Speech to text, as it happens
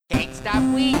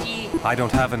Stop Ouija. I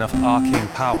don't have enough arcane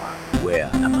power. Where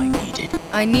am I needed?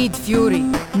 I need fury,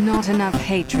 not enough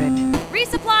hatred.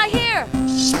 Resupply here.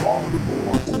 Spawn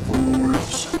more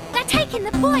overlords. They're taking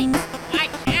the point. I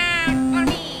am for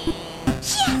me.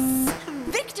 Yes!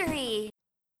 Victory!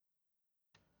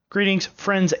 Greetings,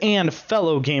 friends and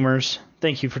fellow gamers.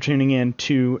 Thank you for tuning in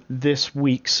to this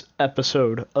week's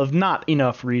episode of Not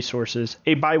Enough Resources,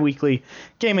 a bi-weekly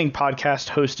gaming podcast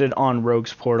hosted on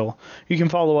Rogues Portal. You can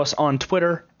follow us on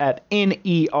Twitter at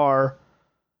NER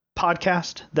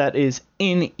Podcast. That is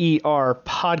NER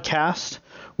Podcast.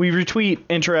 We retweet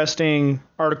interesting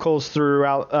articles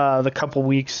throughout the couple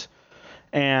weeks,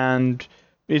 and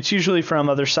it's usually from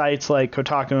other sites like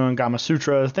Kotaku and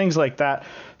Gamasutra, things like that.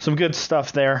 Some good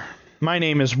stuff there. My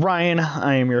name is Ryan.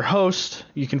 I am your host.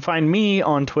 You can find me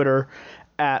on Twitter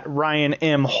at Ryan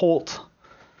M. Holt.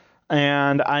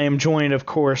 And I am joined, of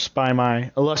course, by my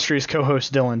illustrious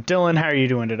co-host, Dylan. Dylan, how are you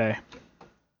doing today?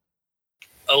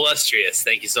 Illustrious.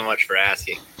 Thank you so much for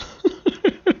asking.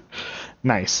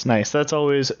 Nice. That's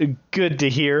always good to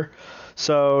hear.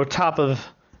 So, top of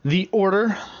the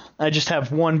order, I just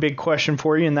have one big question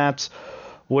for you, and that's,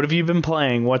 what have you been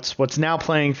playing? What's now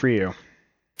playing for you?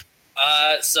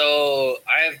 So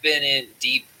I have been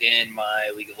deep in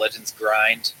my League of Legends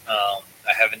grind. I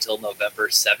have until November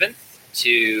 7th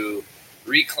to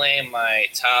reclaim my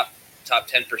top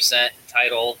 10%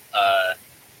 title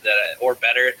or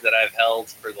better that I've held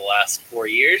for the last 4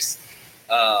 years.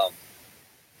 And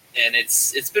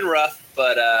it's been rough,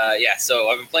 but yeah. So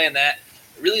I've been playing that.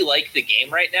 I really like the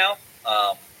game right now.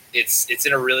 It's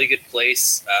in a really good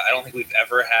place. I don't think we've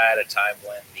ever had a time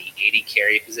when the AD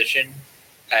carry position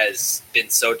has been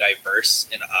so diverse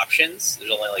in options.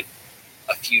 There's only like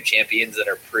a few champions that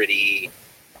are pretty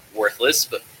worthless,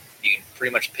 but you can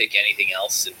pretty much pick anything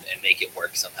else and make it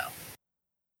work somehow.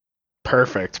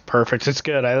 Perfect. It's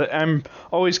good. I'm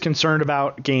always concerned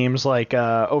about games like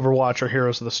Overwatch or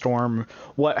Heroes of the Storm.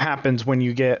 What happens when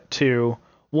you get to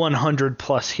 100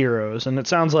 plus heroes? And it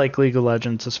sounds like League of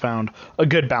Legends has found a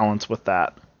good balance with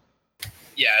that.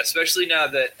 Yeah, especially now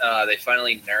that they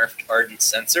finally nerfed Ardent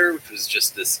Censer, which was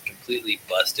just this completely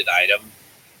busted item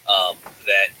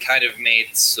that kind of made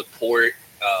support.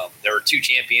 There were two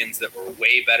champions that were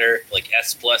way better, like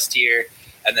S plus tier,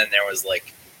 and then there was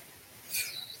like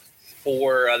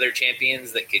 4 other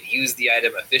champions that could use the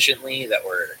item efficiently that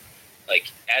were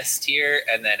like S tier,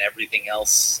 and then everything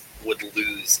else would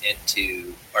lose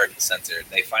into Ardent Censer.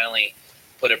 They finally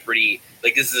put a pretty,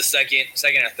 like, this is the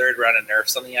second or third round of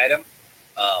nerfs on the item.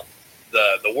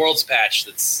 The Worlds patch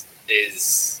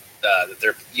that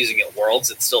they're using at Worlds,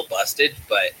 it's still busted,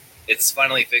 but it's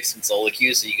finally fixed in solo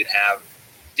queue, so you can have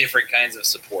different kinds of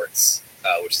supports,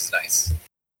 which is nice.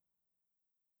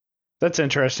 That's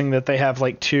interesting that they have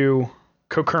like 2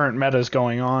 concurrent metas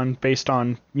going on based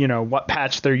on, what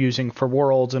patch they're using for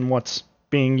Worlds and what's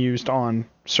being used on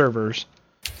servers.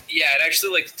 Yeah, I'd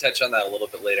actually like to touch on that a little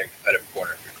bit later in Competitive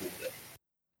Corner if you're cool with it.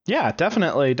 Yeah,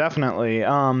 definitely.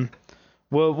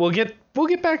 We'll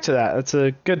get back to that. That's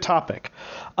a good topic.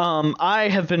 I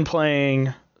have been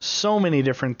playing so many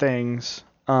different things.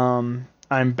 I'm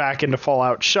back into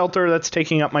Fallout Shelter. That's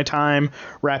taking up my time,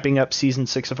 wrapping up Season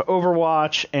 6 of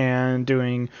Overwatch, and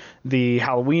doing the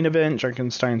Halloween event,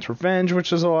 Junkenstein's Revenge,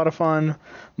 which is a lot of fun.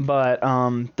 But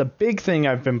the big thing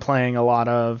I've been playing a lot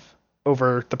of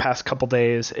over the past couple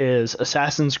days is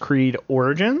Assassin's Creed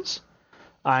Origins.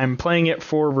 I'm playing it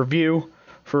for review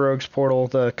for Rogues Portal.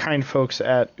 The kind folks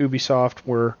at Ubisoft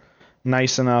were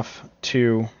nice enough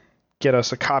to get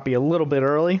us a copy a little bit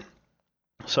early.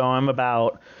 So I'm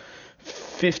about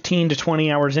 15 to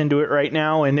 20 hours into it right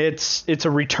now, and it's a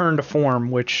return to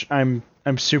form, which I'm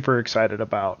super excited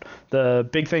about. The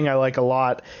big thing I like a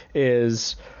lot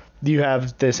is you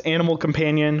have this animal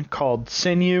companion called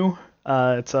Sinew.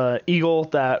 It's an eagle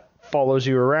that follows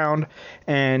you around,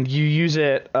 and you use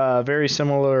it very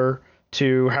similar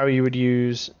to how you would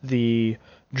use the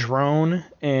drone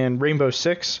in Rainbow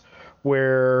Six,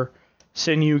 where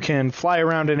Sinew can fly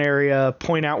around an area,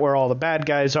 point out where all the bad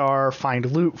guys are, find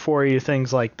loot for you,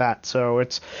 things like that. So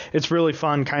it's really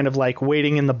fun, kind of like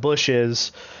waiting in the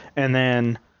bushes and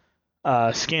then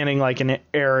scanning like an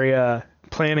area,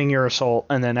 planning your assault,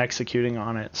 and then executing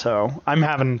on it. So I'm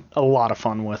having a lot of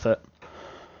fun with it.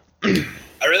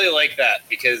 I really like that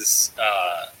because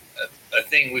a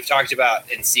thing we've talked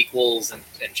about in sequels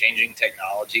and changing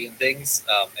technology and things,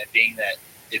 and being that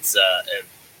it's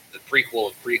the prequel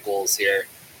of prequels here,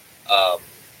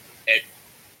 and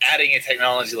adding a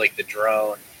technology like the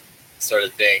drone sort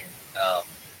of thing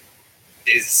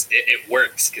it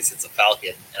works because it's a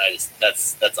Falcon, and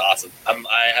that's awesome.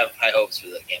 I have high hopes for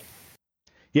that game.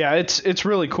 Yeah, it's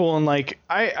really cool, and like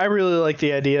I really like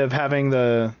the idea of having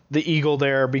the eagle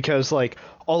there, because like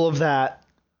all of that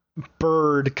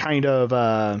bird kind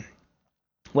of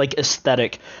like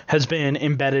aesthetic has been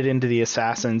embedded into the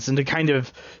assassins, and to kind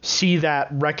of see that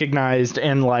recognized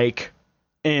and like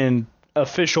in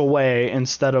official way,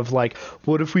 instead of like,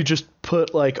 what if we just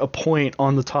put like a point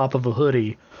on the top of a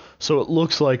hoodie so it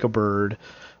looks like a bird,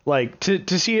 like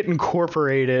to see it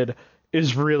incorporated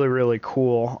is really, really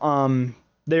cool.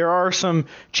 There are some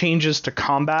changes to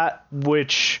combat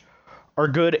which are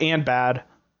good and bad.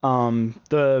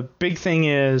 The big thing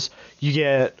is you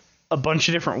get a bunch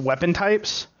of different weapon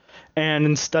types, and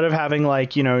instead of having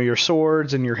like, you know, your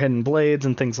swords and your hidden blades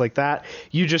and things like that,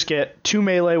 you just get 2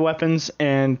 melee weapons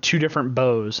and 2 different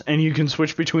bows, and you can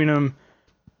switch between them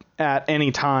at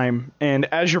any time. And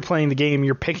as you're playing the game,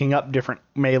 you're picking up different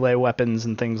melee weapons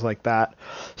and things like that.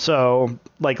 So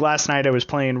like last night I was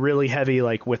playing really heavy,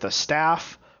 like with a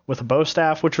staff, with a bow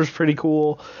staff, which was pretty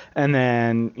cool. And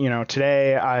then, you know,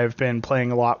 today I've been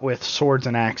playing a lot with swords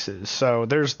and axes. So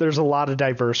there's a lot of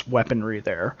diverse weaponry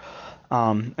there.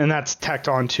 And that's tacked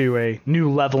onto a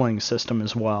new leveling system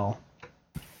as well.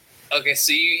 Okay,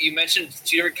 so you mentioned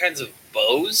 2 different kinds of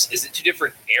bows. Is it 2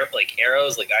 different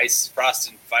arrows, like ice, frost,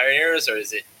 and fire arrows, or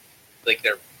is it like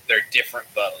they're different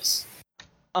bows?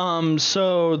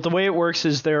 So the way it works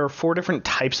is there are 4 different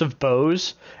types of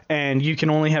bows, and you can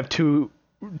only have two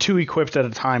equipped at a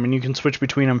time, and you can switch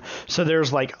between them. So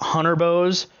there's like hunter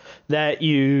bows that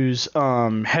use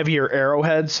heavier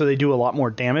arrowheads, so they do a lot more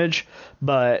damage,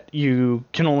 but you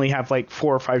can only have like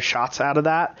 4 or 5 shots out of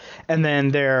that. And then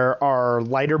there are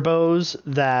lighter bows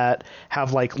that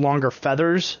have like longer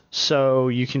feathers, so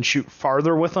you can shoot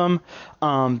farther with them.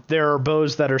 There are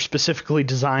bows that are specifically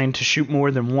designed to shoot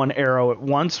more than 1 arrow at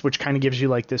once, which kind of gives you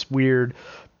like this weird,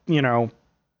 you know,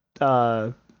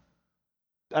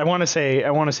 I want to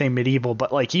say medieval,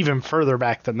 but like even further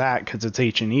back than that, because it's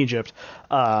ancient Egypt,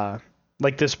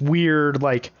 like this weird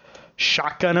like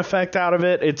shotgun effect out of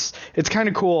it. It's kind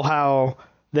of cool how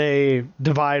they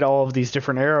divide all of these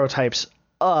different arrow types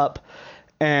up,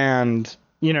 and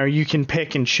you know, you can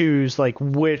pick and choose like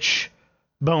which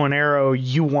bow and arrow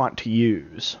you want to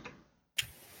use.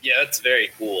 Yeah, that's very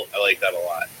cool. I like that a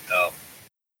lot.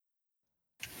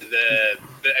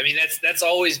 I mean, that's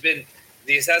always been.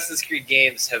 The Assassin's Creed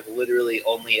games have literally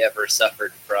only ever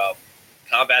suffered from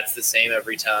combat's the same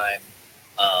every time,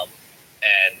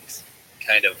 and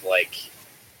kind of like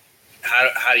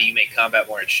how do you make combat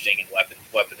more interesting and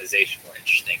weaponization more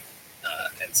interesting,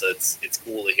 and so it's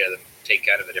cool to hear them take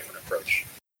kind of a different approach.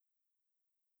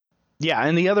 Yeah,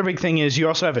 and the other big thing is you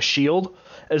also have a shield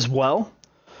as well.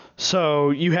 So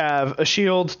you have a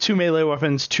shield, 2 melee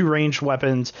weapons, 2 ranged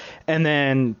weapons, and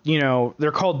then, you know,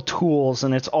 they're called tools,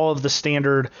 and it's all of the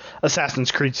standard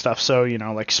Assassin's Creed stuff. So, you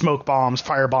know, like smoke bombs,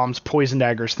 fire bombs, poison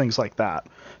daggers, things like that.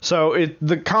 So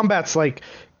the combat's like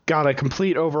got a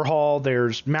complete overhaul.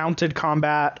 There's mounted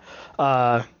combat,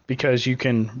 because you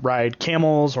can ride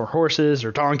camels or horses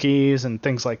or donkeys and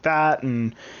things like that,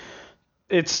 and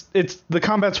it's the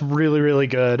combat's really, really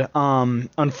good.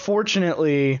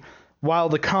 Unfortunately, while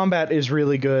the combat is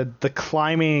really good, the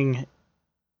climbing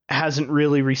hasn't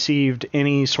really received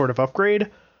any sort of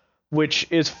upgrade, which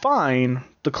is fine.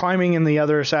 The climbing in the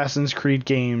other Assassin's Creed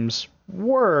games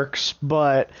works,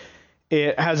 but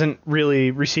it hasn't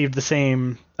really received the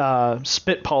same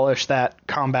spit polish that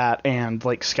combat and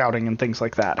like scouting and things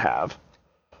like that have.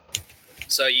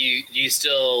 So you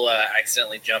still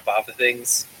accidentally jump off of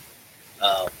things?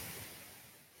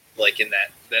 Like in that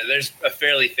there's a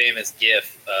fairly famous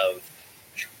GIF of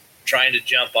trying to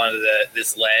jump onto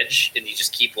this ledge, and you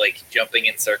just keep like jumping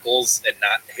in circles and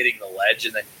not hitting the ledge,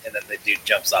 and then the dude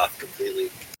jumps off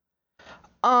completely.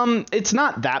 It's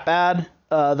not that bad.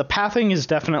 The pathing is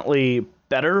definitely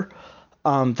better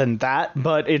than that,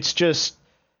 but it's just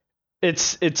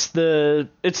it's the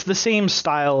same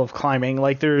style of climbing.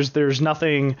 Like there's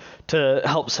nothing to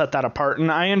help set that apart.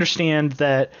 And I understand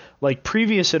that like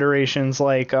previous iterations,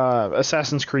 like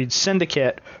Assassin's Creed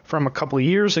Syndicate from a couple of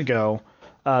years ago,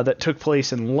 that took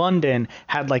place in London,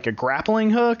 had like a grappling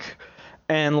hook,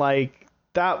 and like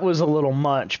that was a little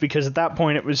much, because at that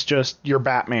point it was just your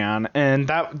Batman, and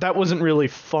that wasn't really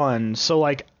fun. So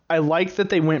like I like that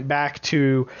they went back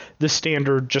to the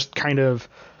standard just kind of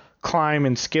climb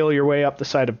and scale your way up the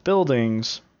side of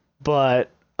buildings, but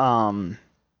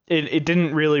it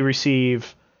didn't really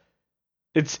receive,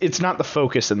 it's not the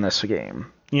focus in this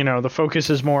game. You know, the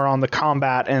focus is more on the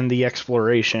combat and the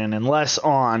exploration, and less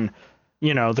on,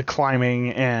 you know, the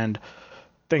climbing and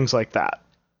things like that.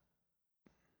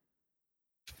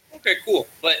 Okay, cool.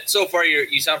 But so far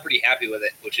you sound pretty happy with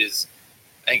it, which is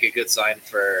I think a good sign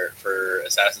for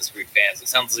Assassin's Creed fans. It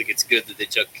sounds like it's good that they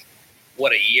took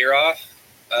a year off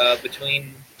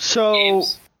between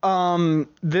games.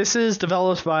 This is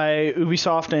developed by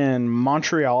Ubisoft in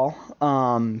Montreal.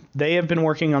 They have been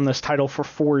working on this title for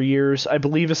 4 years. I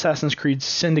believe Assassin's Creed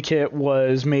Syndicate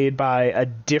was made by a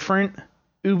different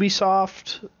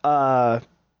Ubisoft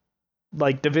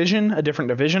division, a different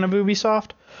division of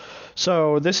Ubisoft.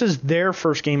 So this is their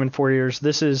first game in 4 years.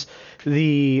 This is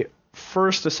the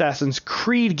first Assassin's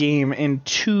Creed game in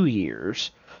 2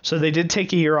 years. So they did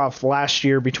take a year off last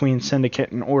year between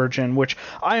Syndicate and Origin, which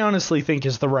I honestly think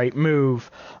is the right move.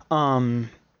 I'm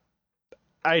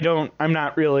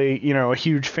not really, a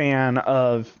huge fan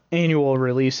of annual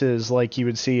releases like you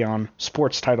would see on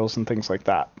sports titles and things like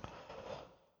that.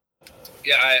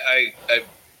 Yeah, I'm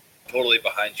totally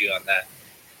behind you on that.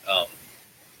 I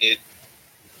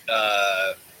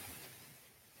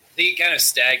think it kind of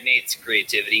stagnates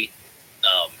creativity.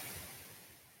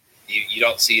 You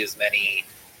don't see as many,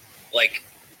 like,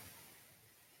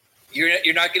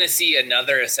 you're not going to see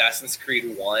another Assassin's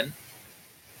Creed 1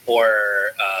 or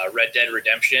Red Dead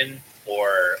Redemption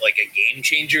or like a game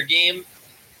changer game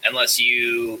unless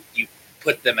you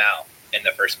put them out in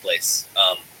the first place.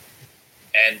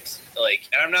 And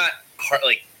I'm not hard,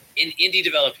 like, indie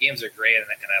developed games are great and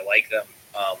I like them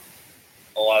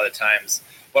a lot of the times,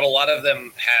 but a lot of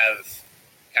them have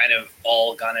kind of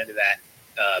all gone into that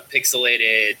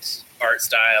pixelated art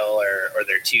style or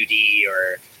they're 2D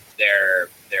or they're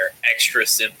extra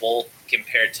simple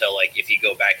compared to, like, if you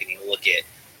go back and you look at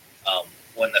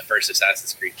when the first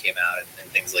Assassin's Creed came out and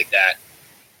things like that,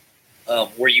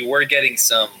 where you were getting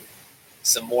some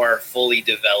more fully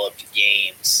developed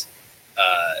games,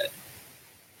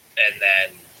 and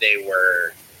then they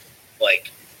were like,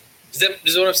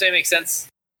 does what I'm saying make sense?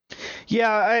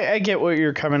 Yeah, I get what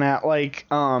you're coming at. Like,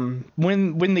 when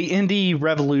the indie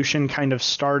revolution kind of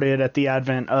started at the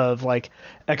advent of, like,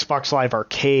 Xbox Live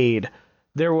Arcade,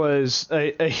 there was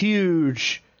a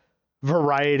huge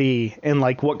variety in,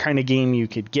 like, what kind of game you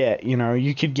could get.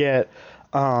 You could get,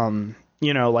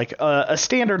 like a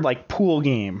standard, like, pool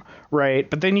game, right?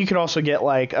 But then you could also get,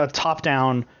 like, a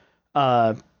top-down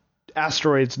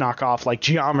asteroids knockoff, like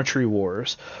Geometry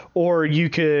Wars, or you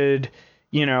could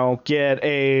get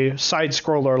a side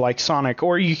scroller like Sonic,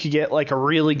 or you could get, like, a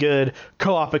really good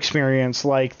co-op experience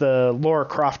like the Lara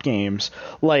Croft games.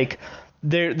 Like,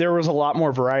 there was a lot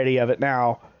more variety of it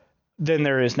now than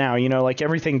there is now. Like,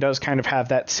 everything does kind of have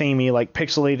that samey, like,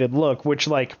 pixelated look, which,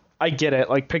 like, I get it.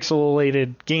 Like,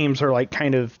 pixelated games are, like,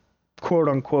 kind of quote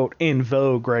unquote in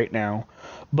vogue right now.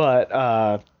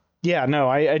 But yeah, no,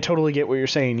 I totally get what you're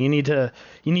saying. You need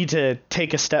to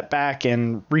take a step back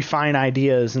and refine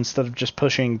ideas instead of just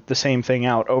pushing the same thing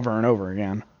out over and over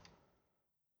again.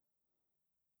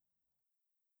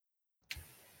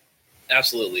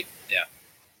 Absolutely, yeah.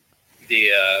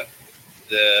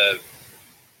 The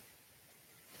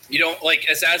you don't, like,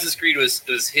 Assassin's Creed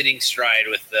was hitting stride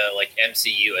with the, like,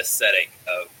 MCU aesthetic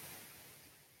of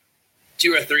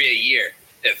 2 or 3 a year.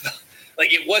 If,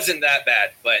 like, it wasn't that bad,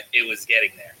 but it was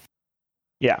getting there.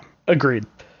 Yeah, agreed.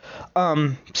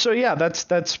 So yeah,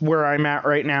 that's where I'm at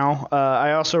right now.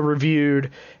 I also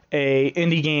reviewed a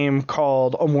indie game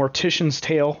called A Mortician's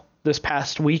Tale this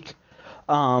past week.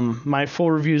 My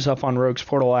full review's up on Rogues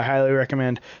Portal. I highly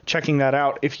recommend checking that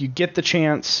out if you get the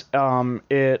chance.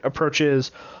 It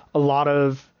approaches a lot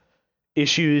of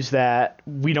issues that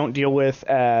we don't deal with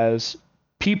as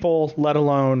people, let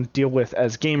alone deal with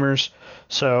as gamers.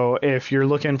 So if you're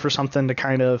looking for something to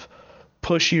kind of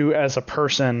push you as a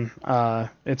person,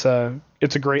 it's a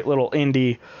great little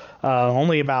indie.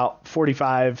 Only about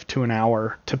 45 to an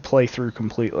hour to play through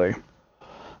completely.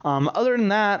 Other than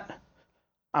that,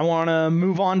 I want to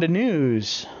move on to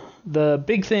news. The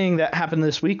big thing that happened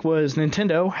this week was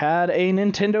Nintendo had a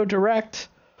Nintendo Direct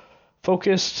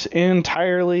focused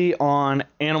entirely on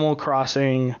Animal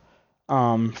Crossing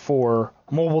for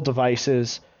mobile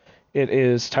devices. It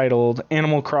is titled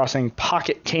Animal Crossing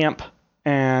Pocket Camp,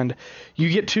 and you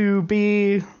get to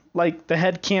be, like, the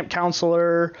head camp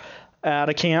counselor at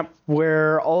a camp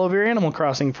where all of your Animal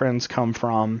Crossing friends come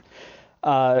from.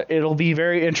 It'll be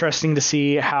very interesting to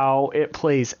see how it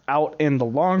plays out in the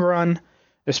long run,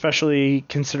 especially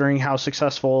considering how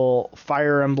successful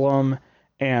Fire Emblem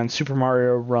and Super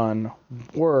Mario Run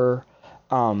were.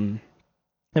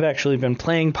 I've actually been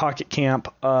playing Pocket Camp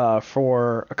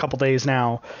for a couple days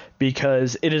now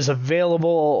because it is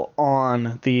available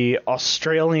on the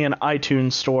Australian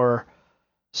iTunes store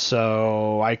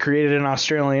So I created an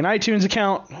Australian iTunes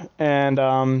account, and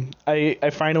I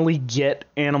finally get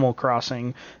Animal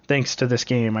Crossing thanks to this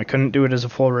game. I couldn't do it as a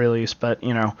full release, but,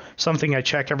 you know, something I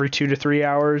check every 2 to 3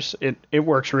 hours. It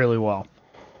works really well.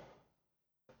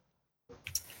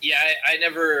 Yeah, I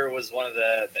never was one of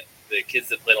the kids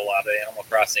that played a lot of Animal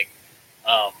Crossing.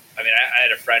 I mean, I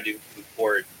had a friend who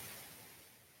poured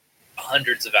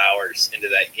hundreds of hours into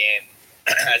that game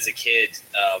as a kid,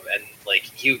 and like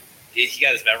he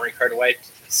got his memory card wiped.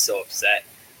 He was so upset.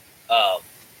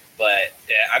 But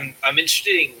yeah, I'm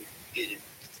interested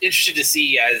to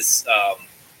see as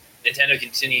Nintendo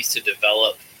continues to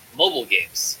develop mobile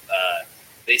games.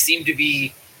 They seem to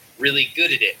be really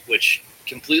good at it, which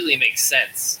completely makes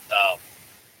sense,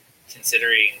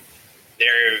 considering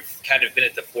they've kind of been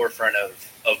at the forefront of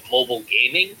mobile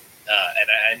gaming. And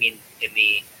I mean in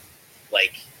the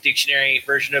like dictionary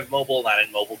version of mobile, not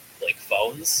in mobile like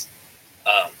phones,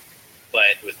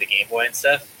 but with the Game Boy and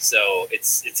stuff. So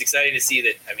it's exciting to see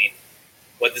that. I mean,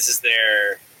 this is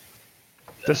their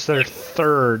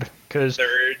third, because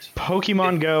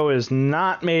Pokemon Go is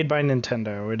not made by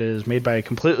Nintendo. It is made by a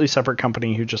completely separate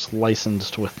company who just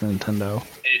licensed with Nintendo.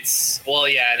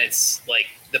 And it's like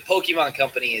the Pokemon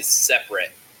company is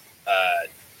separate, I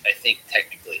think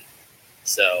technically.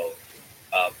 So,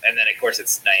 and then of course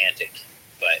it's Niantic,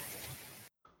 but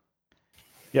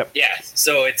yep. Yeah.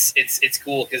 So it's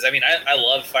cool because I mean I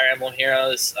love Fire Emblem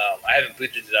Heroes. I haven't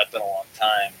booted it up in a long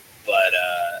time, but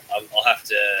I'll have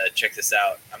to check this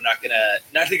out. I'm not to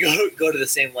go to the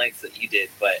same lengths that you did,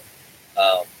 but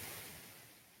I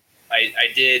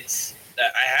did.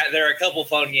 There are a couple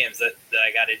phone games that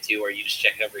I got into where you just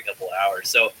check every couple of hours.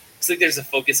 So looks like there's a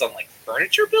focus on like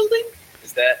furniture building.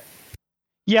 Is that?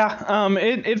 Yeah,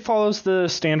 it follows the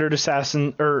standard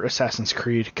Assassin's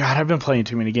Creed. God, I've been playing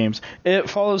too many games. It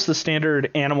follows the standard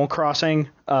Animal Crossing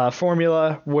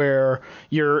formula where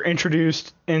you're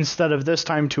introduced, instead of this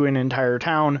time to an entire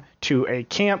town, to a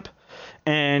camp,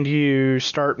 and you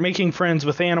start making friends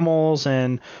with animals,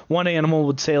 and one animal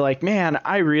would say like, man,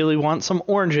 I really want some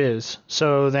oranges.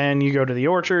 So then you go to the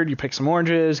orchard, you pick some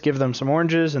oranges, give them some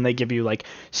oranges, and they give you like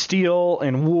steel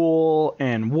and wool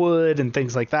and wood and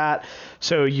things like that.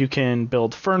 So you can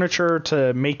build furniture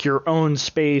to make your own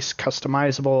space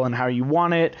customizable and how you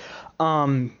want it.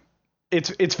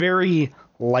 It's very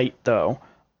light though.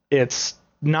 It's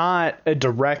not a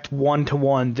direct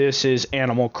one-to-one, this is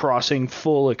Animal Crossing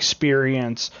full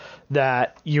experience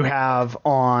that you have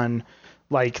on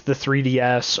like the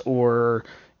 3DS or,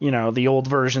 you know, the old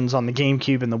versions on the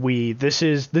GameCube and the Wii. This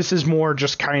is more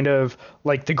just kind of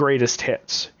like the greatest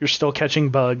hits. You're still catching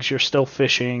bugs, you're still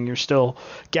fishing, you're still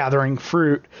gathering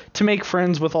fruit to make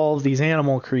friends with all of these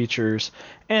animal creatures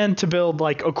and to build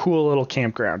like a cool little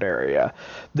campground area.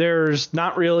 There's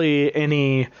not really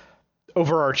any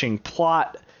overarching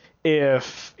plot.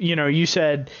 If, you know, you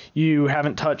said you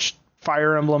haven't touched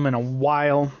Fire Emblem in a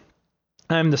while,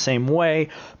 I'm the same way,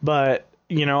 but,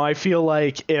 you know, I feel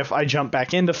like if I jump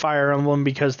back into Fire Emblem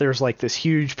because there's like this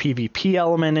huge PvP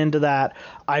element into that,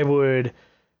 I would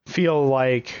feel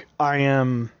like I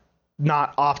am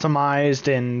not optimized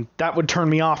and that would turn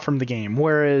me off from the game.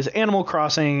 Whereas Animal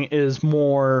Crossing is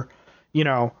more, you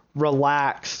know,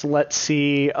 relaxed. Let's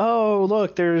see. Oh,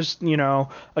 look, there's, you know,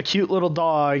 a cute little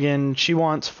dog and she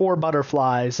wants 4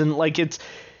 butterflies, and like it's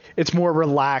more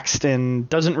relaxed and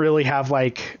doesn't really have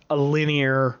like a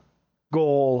linear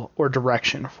goal or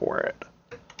direction for it.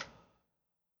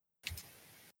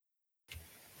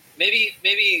 Maybe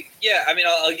yeah, I mean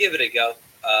I'll give it a go.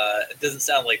 It doesn't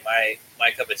sound like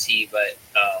my cup of tea, but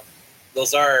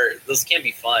those can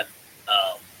be fun.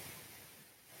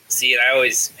 See, and I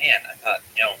thought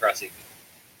Animal Crossing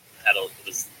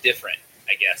was different,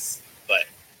 I guess, but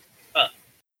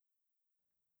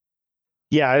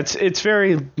yeah, it's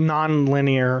very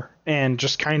non-linear and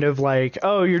just kind of like,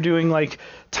 oh, you're doing like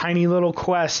tiny little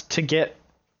quests to get,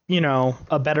 you know,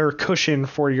 a better cushion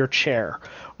for your chair.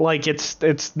 Like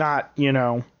it's not, you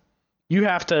know, you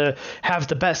have to have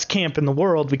the best camp in the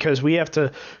world because we have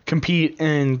to compete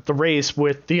in the race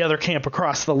with the other camp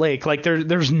across the lake. Like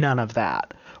there's none of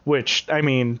that. Which, I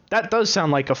mean, that does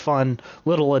sound like a fun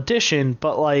little addition,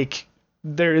 but like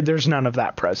there's none of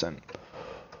that present.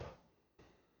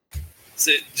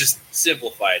 So just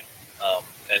simplified,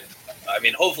 and I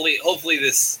mean, hopefully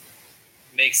this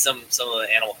makes some of the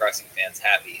Animal Crossing fans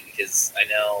happy, because I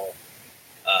know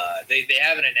they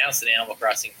haven't announced an Animal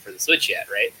Crossing for the Switch yet,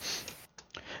 right?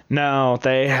 No,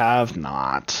 they have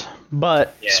not.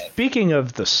 But yeah. Speaking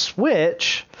of the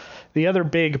Switch, the other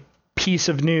big piece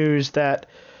of news that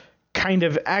kind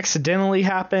of accidentally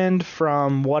happened,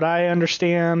 from what I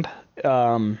understand,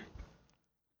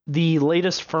 the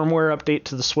latest firmware update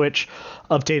to the Switch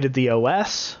updated the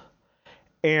OS,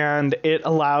 and it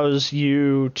allows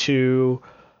you to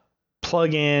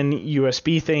plug in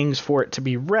USB things for it to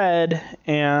be read,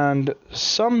 and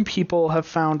some people have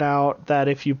found out that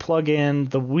if you plug in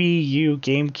the Wii U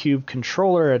GameCube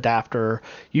controller adapter,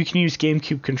 you can use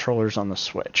GameCube controllers on the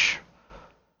Switch.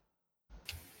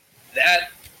 That,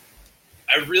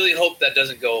 I really hope that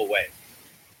doesn't go away.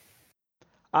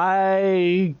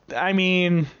 I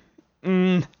mean,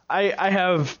 I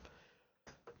have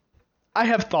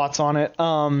thoughts on it.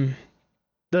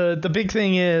 The big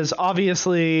thing is,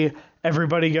 obviously,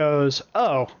 everybody goes,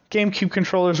 oh, GameCube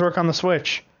controllers work on the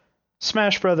Switch.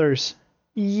 Smash Brothers.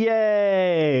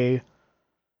 Yay!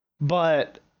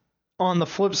 But on the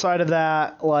flip side of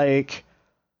that, like,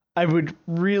 I would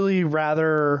really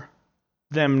rather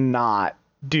them not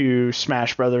do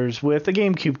Smash Brothers with a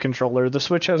GameCube controller. The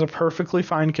Switch has a perfectly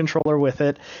fine controller with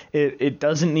it. It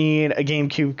doesn't need a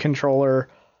GameCube controller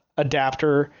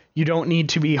adapter. You don't need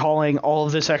to be hauling all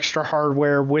of this extra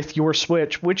hardware with your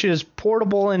Switch, which is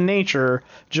portable in nature,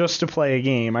 just to play a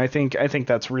game. I think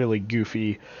that's really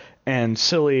goofy and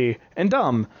silly and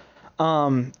dumb.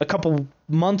 A couple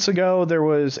months ago, there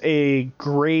was a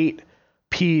great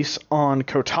piece on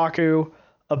Kotaku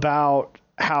about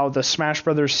how the Smash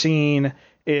Brothers scene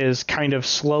is kind of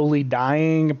slowly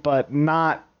dying, but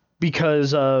not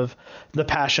because of the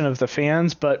passion of the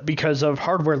fans, but because of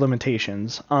hardware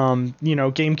limitations.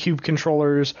 GameCube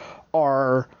controllers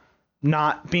are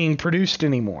not being produced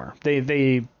anymore.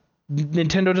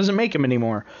 Nintendo doesn't make them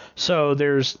anymore. So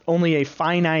there's only a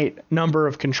finite number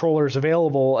of controllers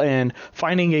available, and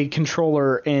finding a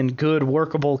controller in good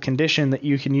workable condition that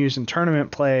you can use in tournament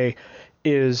play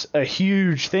is a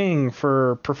huge thing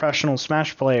for professional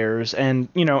Smash players and,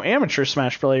 amateur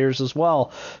Smash players as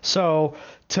well. So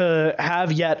to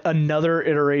have yet another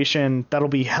iteration that'll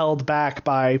be held back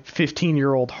by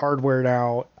 15-year-old hardware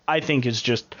now, I think is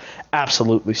just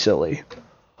absolutely silly.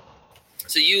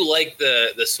 So you like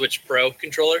the Switch Pro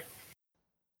controller?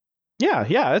 Yeah,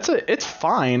 it's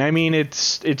fine. I mean,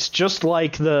 it's just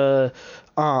like the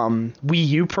Wii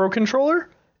U Pro controller.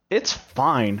 It's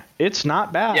fine. It's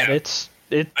not bad. Yeah. It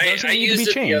doesn't I need used to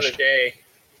be changed. it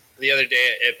the other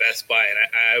day at Best Buy, and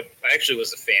I actually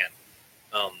was a fan.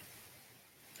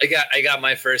 I got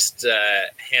my first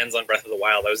hands on Breath of the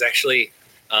Wild. I was actually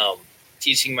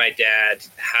teaching my dad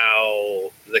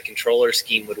how the controller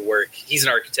scheme would work. He's an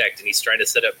architect, and he's trying to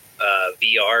set up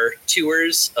VR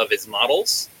tours of his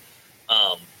models,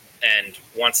 and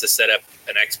wants to set up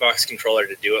an Xbox controller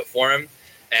to do it for him.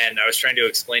 And I was trying to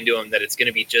explain to him that it's going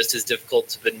to be just as difficult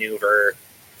to maneuver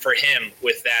for him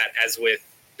with that as with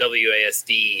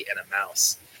WASD and a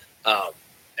mouse.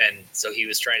 And so he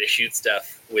was trying to shoot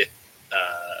stuff with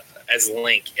as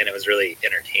Link, and it was really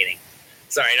entertaining.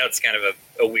 Sorry, I know it's kind of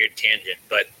a weird tangent,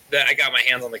 but I got my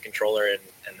hands on the controller and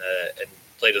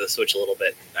played with the Switch a little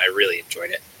bit, and I really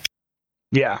enjoyed it.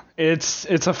 Yeah, it's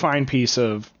a fine piece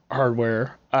of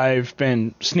hardware. I've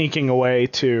been sneaking away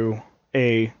to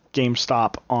a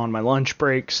GameStop on my lunch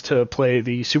breaks to play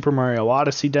the Super Mario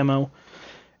Odyssey demo,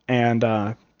 and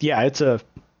yeah, it's a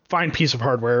fine piece of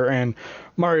hardware, and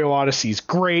Mario Odyssey's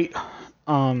great.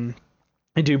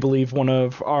 I do believe one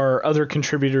of our other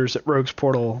contributors at Rogues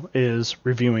Portal is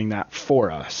reviewing that for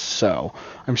us, so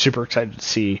I'm super excited to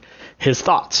see his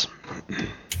thoughts.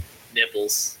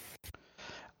 Nipples.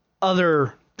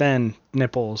 Other than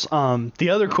nipples, the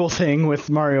other cool thing with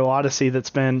Mario Odyssey that's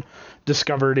been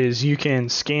discovered is you can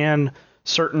scan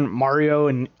certain Mario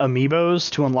and amiibos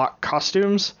to unlock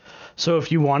costumes. So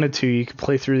if you wanted to, you could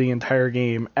play through the entire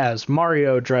game as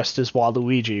Mario dressed as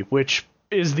Waluigi, which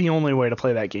is the only way to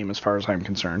play that game as far as I'm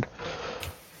concerned.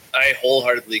 I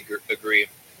wholeheartedly agree.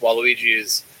 Waluigi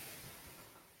is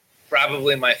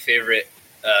probably my favorite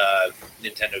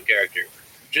Nintendo character,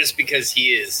 just because he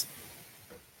is,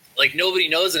 like, nobody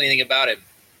knows anything about him.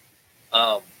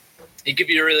 He could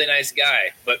be a really nice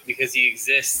guy, but because he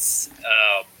exists,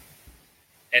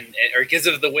 or because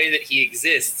of the way that he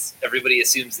exists, everybody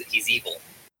assumes that he's evil.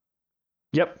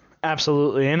 Yep,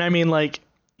 absolutely. And I mean, like,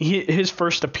 his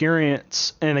first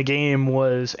appearance in a game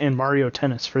was in Mario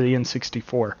Tennis for the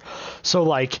N64. So,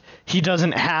 like, he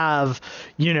doesn't have,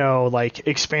 like,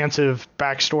 expansive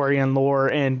backstory and lore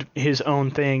and his own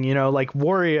thing, like,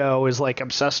 Wario is, like,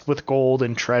 obsessed with gold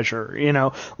and treasure,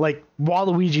 like,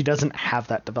 Waluigi doesn't have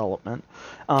that development.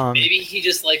 Maybe he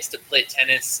just likes to play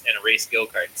tennis and race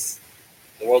go-karts.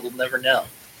 The world will never know.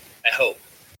 I hope.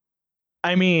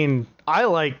 I mean, I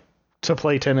like to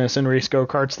play tennis and race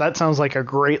go-karts. That sounds like a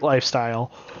great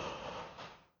lifestyle.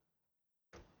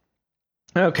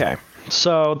 Okay,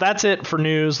 So that's it for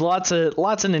news. Lots of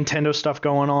Nintendo stuff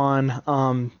going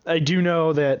on. I do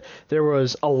know that there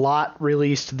was a lot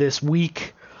released this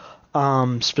week.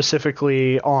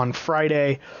 Specifically on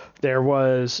Friday, there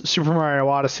was Super Mario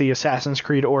Odyssey, Assassin's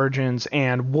Creed Origins,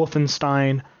 and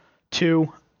Wolfenstein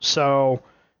 2. So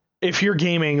if you're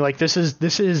gaming, like this is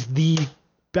the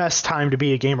best time to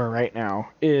be a gamer right now.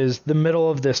 Is the middle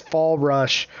of this fall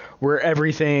rush where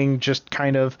everything just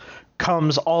kind of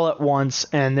comes all at once,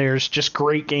 and there's just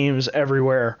great games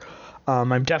everywhere.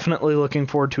 I'm definitely looking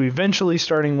forward to eventually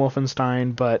starting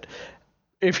Wolfenstein, but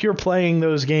if you're playing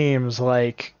those games,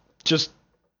 like just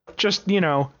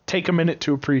take a minute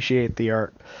to appreciate the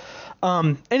art.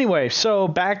 Anyway, so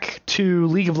back to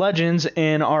League of Legends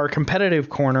in our competitive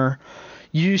corner.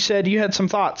 You said you had some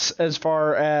thoughts as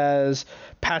far as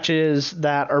patches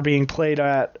that are being played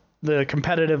at the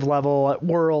competitive level at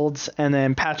Worlds, and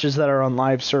then patches that are on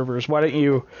live servers. Why don't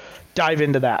you dive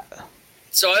into that?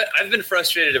 So I've been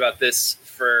frustrated about this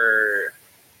for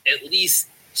at least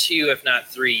 2, if not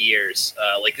 3 years.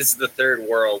 This is the third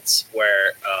Worlds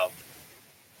where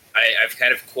I've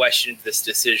kind of questioned this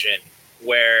decision,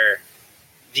 where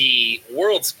the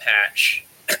Worlds patch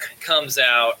comes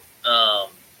out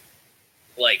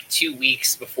 2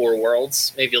 weeks before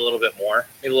Worlds, maybe a little bit more,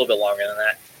 maybe a little bit longer than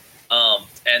that.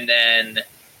 And then,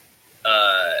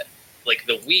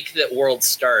 the week that World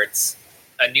starts,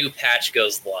 a new patch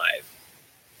goes live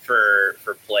for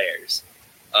players.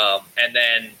 And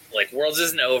then, Worlds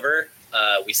isn't over.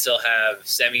 We still have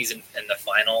semis and the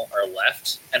final are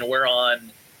left. And we're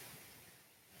on,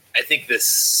 I think, the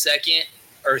second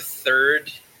or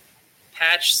third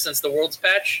patch since the Worlds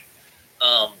patch.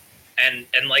 And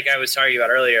like I was talking about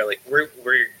earlier,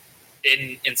 we're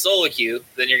in solo queue,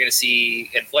 then you're going to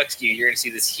see in flex queue, you're going to see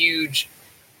this huge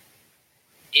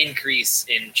increase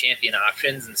in champion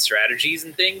options and strategies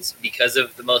and things because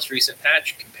of the most recent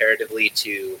patch, comparatively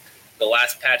to the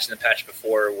last patch and the patch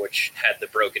before, which had the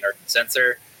broken Ardent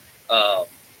Sensor. And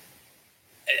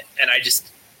I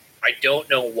don't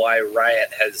know why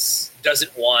Riot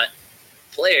doesn't want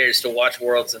players to watch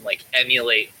Worlds and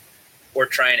emulate or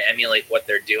try and emulate what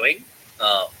they're doing.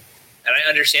 And I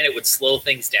understand it would slow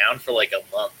things down for a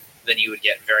month, then you would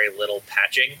get very little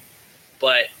patching.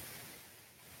 But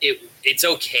it's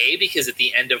okay because at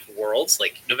the end of Worlds,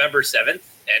 November 7th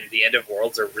and the end of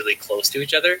Worlds are really close to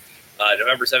each other.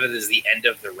 November 7th is the end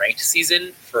of the ranked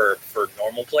season for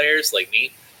normal players like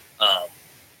me.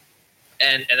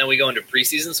 And then we go into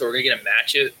preseason, so we're going to get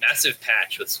a massive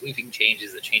patch with sweeping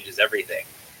changes that changes everything.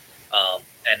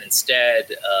 And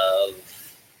instead of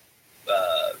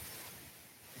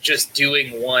just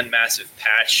doing one massive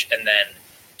patch and then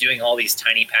doing all these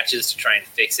tiny patches to try and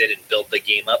fix it and build the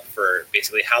game up for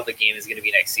basically how the game is going to be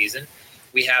next season,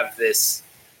 we have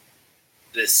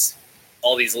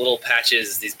all these little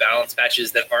patches, these balance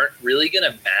patches that aren't really going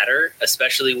to matter,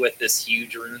 especially with this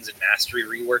huge runes and mastery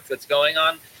rework that's going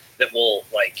on, that will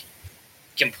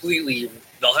completely,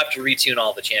 they'll have to retune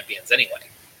all the champions anyway.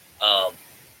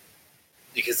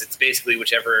 Because it's basically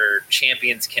whichever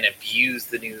champions can abuse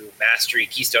the new mastery,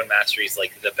 Keystone Masteries,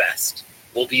 the best,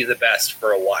 will be the best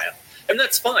for a while. And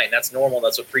that's fine. That's normal.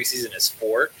 That's what preseason is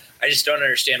for. I just don't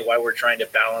understand why we're trying to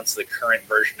balance the current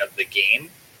version of the game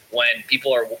when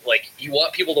people are you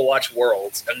want people to watch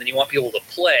Worlds, and then you want people to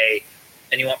play,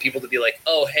 and you want people to be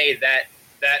oh, hey, that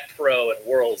pro in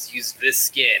Worlds used this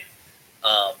skin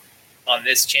on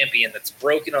this champion that's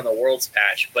broken on the Worlds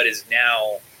patch, but is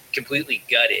now completely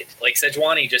gutted.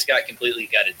 Sejuani just got completely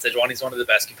gutted. Sejuani's one of the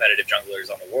best competitive junglers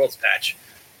on the Worlds patch.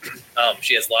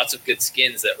 She has lots of good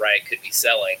skins that Riot could be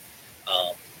selling,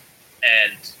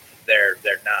 and they're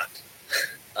not.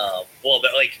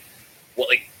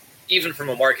 Even from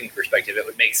a marketing perspective, it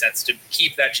would make sense to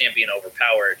keep that champion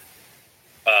overpowered.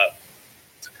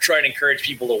 Try and encourage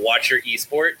people to watch your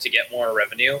esport to get more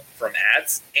revenue from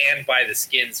ads, and buy the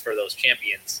skins for those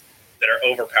champions that are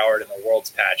overpowered in the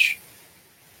Worlds patch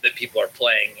that people are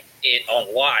playing it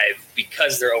on live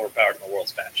because they're overpowered in the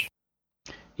Worlds patch.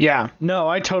 Yeah, no,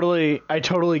 I totally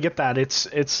get that.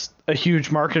 It's a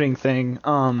huge marketing thing.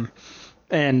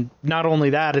 And not only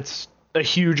that, it's a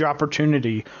huge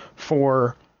opportunity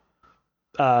for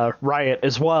Riot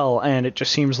as well, and it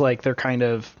just seems like they're kind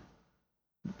of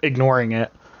ignoring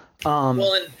it. And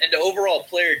overall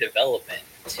player development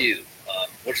too,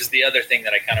 which is the other thing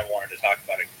that I kind of wanted to talk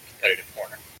about in Competitive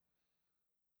Corner.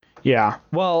 Yeah,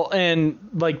 well, and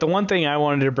the one thing I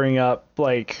wanted to bring up,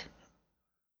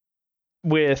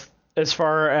 with as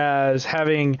far as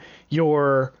having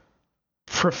your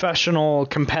professional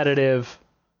competitive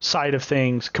side of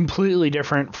things completely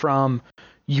different from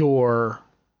your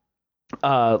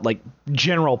like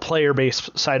general player base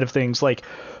side of things. Like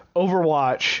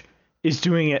Overwatch is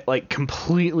doing it like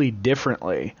completely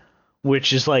differently,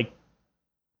 which is like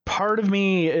part of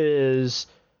me is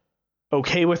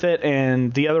okay with it,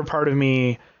 and the other part of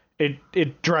me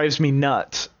it drives me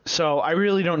nuts. So I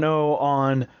really don't know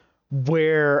on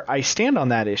where I stand on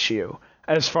that issue.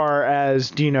 As far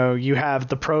as, you know, you have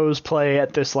the pros play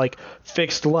at this like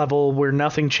fixed level where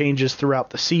nothing changes throughout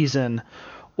the season,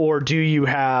 or do you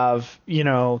have, you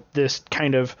know, this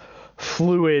kind of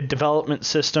fluid development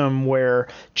system where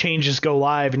changes go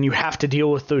live and you have to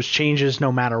deal with those changes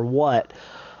no matter what?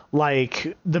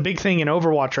 Like the big thing in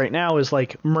Overwatch right now is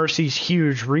like Mercy's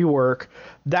huge rework.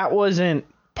 That wasn't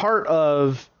part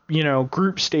of, you know,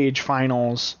 group stage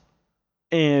finals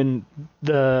in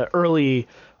the early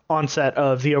onset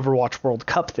of the Overwatch World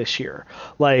Cup this year.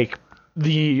 Like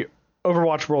the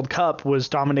Overwatch World Cup was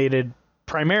dominated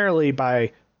primarily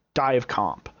by dive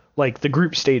comp, like the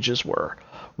group stages were,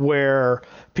 where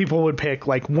people would pick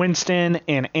like Winston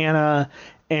and Anna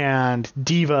and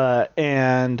D.Va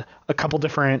and a couple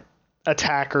different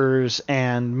attackers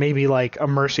and maybe like a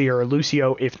Mercy or a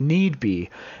Lucio if need be.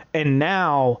 And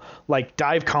now like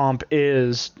dive comp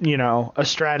is, you know, a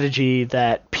strategy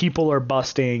that people are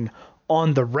busting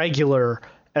on the regular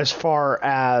as far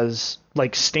as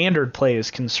like standard play is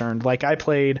concerned. Like I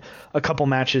played a couple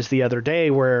matches the other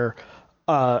day where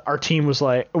our team was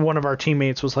like, one of our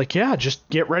teammates was like, yeah, just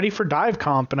get ready for dive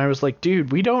comp. And I was like,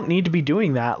 dude, we don't need to be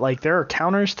doing that. Like there are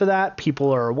counters to that.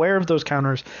 People are aware of those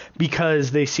counters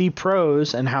because they see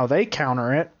pros and how they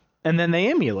counter it, and then they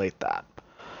emulate that.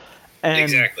 And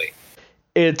exactly.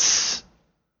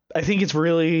 I think it's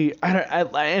really,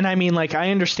 I mean, like,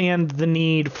 I understand the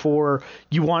need for,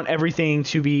 you want everything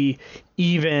to be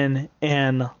even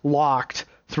and locked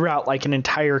throughout like an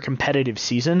entire competitive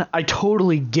season. I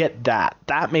totally get that.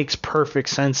 That makes perfect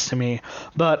sense to me.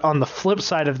 But on the flip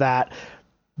side of that,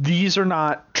 these are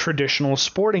not traditional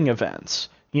sporting events.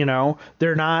 You know,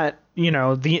 they're not, you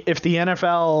know, if the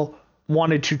NFL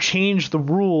wanted to change the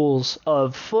rules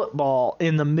of football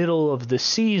in the middle of the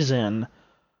season,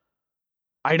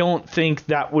 I don't think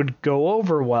that would go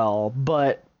over well.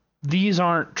 But these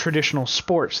aren't traditional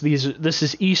sports. This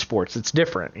is esports. It's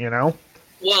different, you know?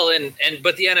 Well,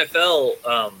 but the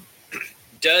NFL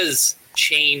does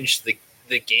change the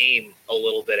game a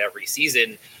little bit every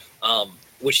season,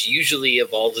 which usually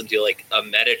evolves into like a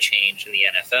meta change in the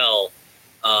NFL.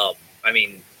 I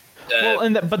mean,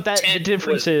 the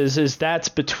difference is that's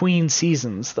between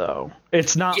seasons though.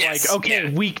 It's not yes, like, okay,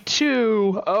 yeah. week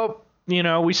 2, you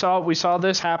know, we saw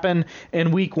this happen in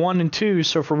week 1 and 2,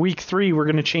 so for week 3 we're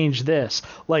going to change this.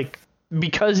 Like,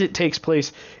 because it takes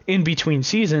place in between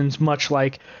seasons, much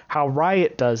like how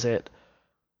Riot does it,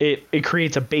 it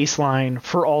creates a baseline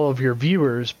for all of your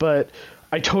viewers. But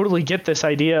I totally get this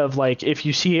idea of like, if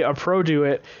you see a pro do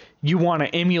it, you want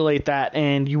to emulate that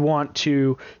and you want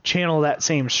to channel that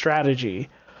same strategy.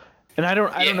 And I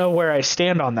don't know where I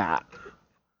stand on that.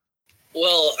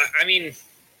 Well, I mean,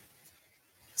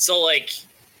 so like,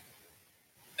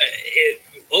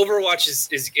 Overwatch is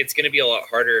it's going to be a lot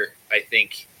harder, I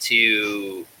think,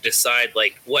 to decide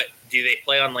like what do they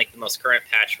play on like the most current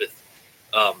patch with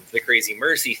the Crazy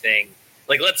Mercy thing.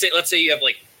 Like let's say you have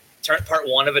like part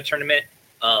 1 of a tournament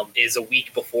is a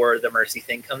week before the Mercy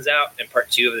thing comes out, and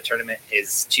part 2 of the tournament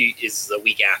is a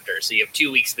week after. So you have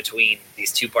 2 weeks between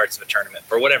these 2 parts of a tournament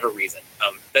for whatever reason.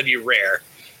 That'd be rare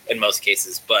in most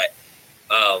cases, but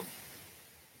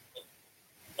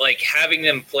like having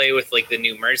them play with like the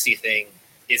new Mercy thing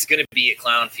is going to be a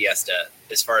clown fiesta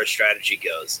as far as strategy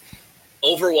goes.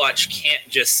 Overwatch can't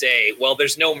just say, well,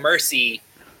 there's no Mercy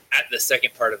at the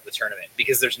second part of the tournament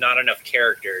because there's not enough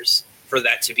characters for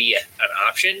that to be an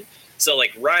option. So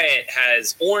like Riot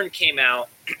has, Ornn came out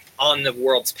on the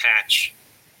Worlds patch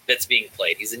that's being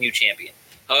played. He's a new champion.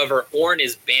 However, Ornn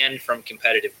is banned from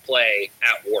competitive play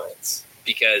at Worlds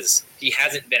because he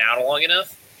hasn't been out long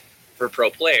enough for pro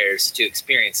players to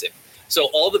experience it. So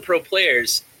all the pro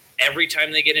players, every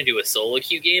time they get into a solo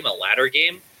queue game, a ladder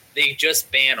game, they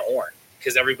just ban Ornn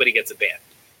because everybody gets a ban.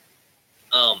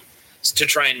 To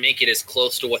try and make it as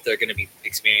close to what they're going to be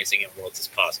experiencing in Worlds as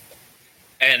possible.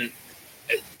 And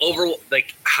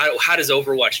how does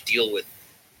Overwatch deal with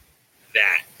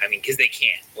that? I mean, because they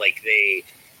can't. Like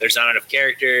there's not enough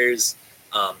characters.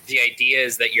 The idea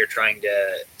is that you're trying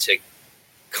to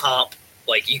comp.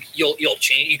 Like you'll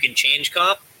change. You can change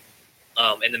comp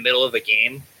in the middle of a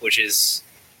game, which is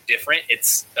different.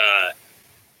 It's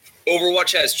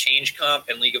Overwatch has change comp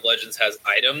and League of Legends has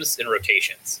items and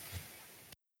rotations.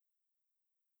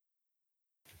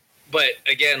 But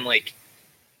again, like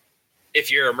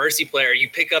if you're a Mercy player, you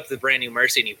pick up the brand new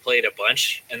Mercy and you play it a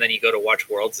bunch, and then you go to watch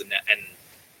Worlds and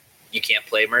you can't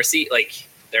play Mercy. Like,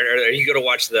 you go to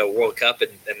watch the World Cup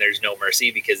and there's no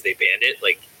Mercy because they banned it.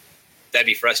 Like, that'd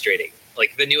be frustrating.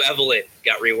 Like, the new Evelynn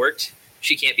got reworked.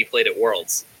 She can't be played at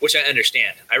Worlds, which I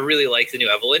understand. I really like the new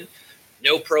Evelynn.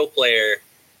 No pro player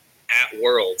at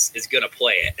Worlds is going to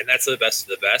play it, and that's the best of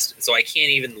the best. And so I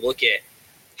can't even look at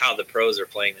how the pros are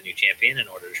playing the new champion in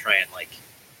order to try and, like,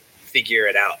 figure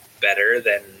it out better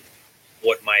than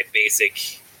what my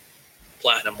basic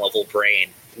platinum level brain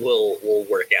will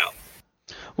work out.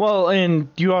 Well, and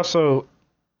you also,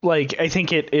 like, I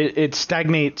think it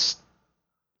stagnates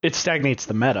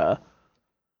the meta,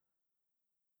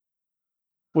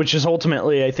 which is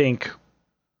ultimately, I think,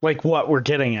 like, what we're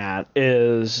getting at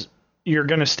is you're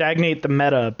going to stagnate the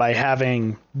meta by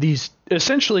having these,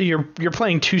 essentially you're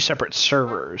playing two separate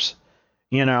servers,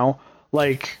 you know?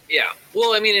 Like, yeah.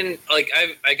 Well, I mean, and like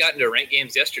I got into ranked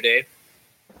games yesterday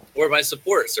where my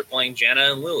supports are playing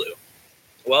Janna and Lulu.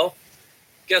 Well,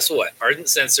 guess what? Ardent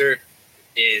Censer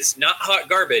is not hot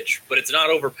garbage, but it's not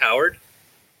overpowered.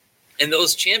 And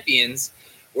those champions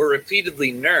were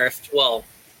repeatedly nerfed. Well,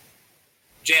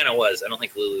 Janna was. I don't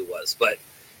think Lulu was, but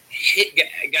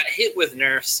got hit with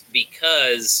nerfs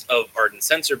because of Ardent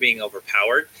Censer being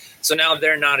overpowered. So now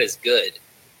they're not as good.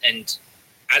 And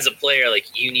as a player,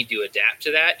 like, you need to adapt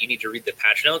to that. You need to read the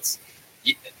patch notes.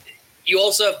 You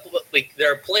also have, like,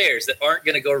 there are players that aren't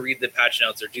going to go read the patch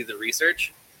notes or do the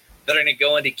research, that are going to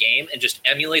go into game and just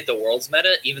emulate the World's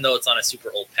meta, even though it's on a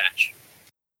super old patch.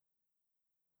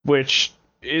 Which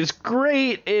is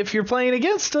great if you're playing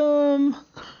against them.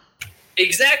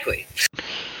 Exactly.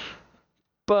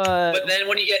 But then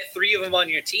when you get three of them on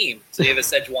your team, so you have a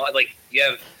Sejuani, like, you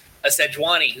have a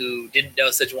Sejuani who didn't know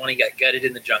Sejuani got gutted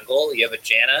in the jungle. You have a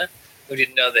Janna who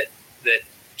didn't know that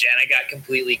Janna got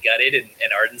completely gutted and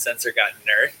Ardent Censer got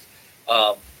nerfed.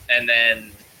 And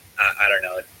then, I don't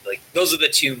know, like, those are the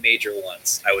two major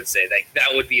ones, I would say. Like,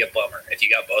 that would be a bummer if you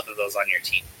got both of those on your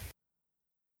team.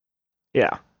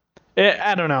 Yeah.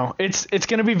 I don't know. It's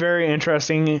going to be very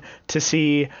interesting to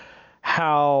see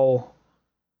how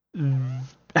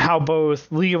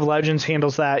both League of Legends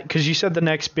handles that, because you said the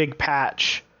next big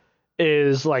patch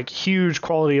is like huge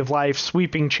quality of life,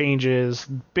 sweeping changes,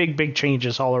 big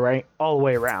changes all the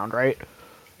way around, right?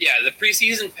 Yeah, the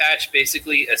preseason patch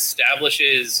basically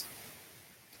establishes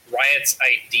Riot's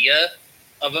idea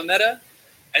of a meta,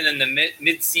 and then the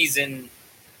mid-season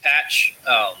patch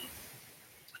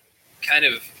kind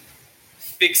of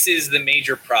fixes the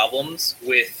major problems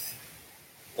with,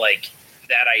 like,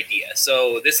 that idea.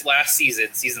 So this last season,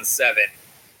 season 7,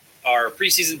 our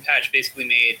preseason patch basically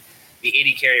made the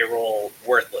AD carry role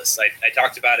worthless. I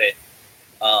talked about it.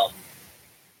 I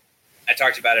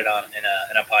talked about it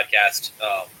in a podcast,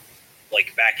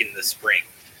 like, back in the spring.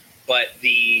 But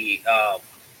the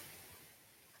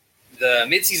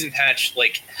mid-season patch,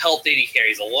 like, helped AD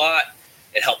carries a lot.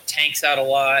 It helped tanks out a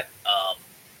lot.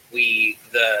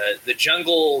 The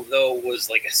jungle, though, was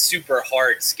like a super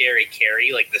hard, scary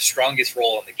carry, like the strongest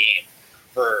role in the game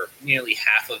for nearly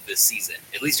half of this season,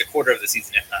 at least a quarter of the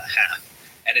season, if not half,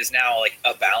 and is now like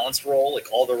a balanced role. Like,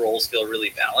 all the roles feel really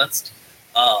balanced,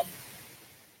 and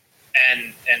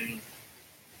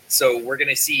so we're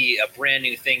gonna see a brand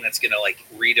new thing that's gonna, like,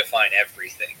 redefine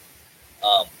everything.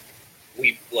 My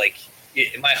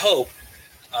hope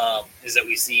is that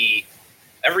we see.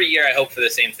 Every year I hope for the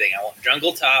same thing. I want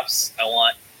jungle tops. I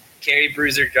want carry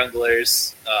bruiser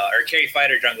junglers, or carry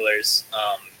fighter junglers,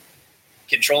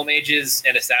 control mages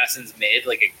and assassins mid,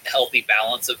 like a healthy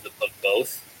balance of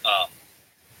both.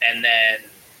 And then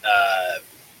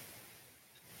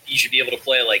you should be able to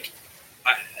play, like,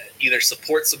 either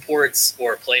supports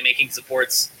or playmaking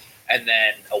supports, and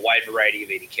then a wide variety of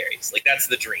AD carries. Like, that's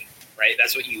the dream, right?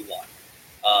 That's what you want.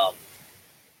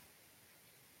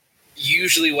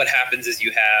 Usually what happens is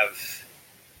you have,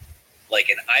 like,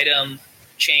 an item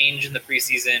change in the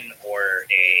preseason, or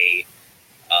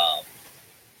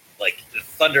like, the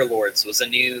Thunderlords was a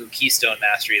new Keystone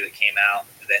Mastery that came out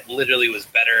that literally was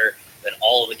better than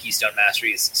all of the Keystone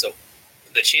Masteries. So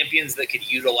the champions that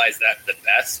could utilize that the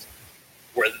best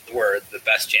were the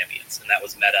best champions, and that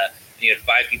was meta. And you had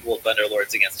 5 people with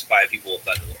Thunderlords against 5 people with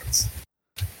Thunderlords.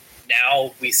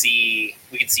 Now we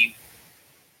can see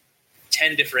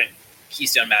 10 different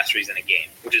Keystone Masteries in a game,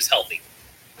 which is healthy,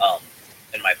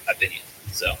 in my opinion.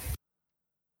 So,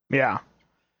 yeah,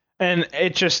 and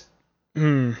it just,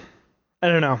 I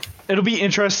don't know. It'll be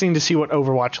interesting to see what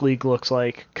Overwatch League looks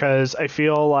like, because I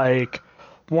feel like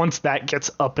once that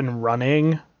gets up and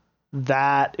running,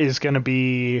 that is going to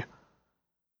be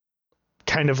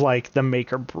kind of like the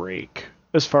make or break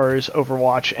as far as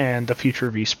Overwatch and the future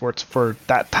of esports for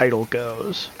that title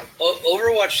goes.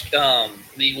 Overwatch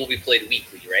League will be played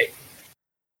weekly, right?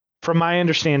 From my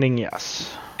understanding,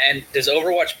 yes. And does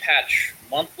Overwatch patch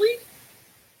monthly?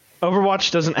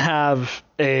 Overwatch doesn't have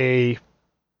a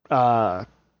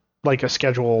like a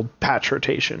scheduled patch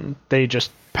rotation. They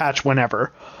just patch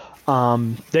whenever.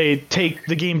 They take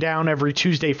the game down every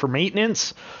Tuesday for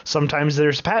maintenance. Sometimes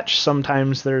there's a patch,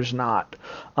 sometimes there's not.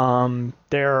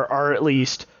 There are at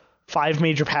least 5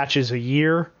 major patches a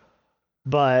year,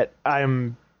 but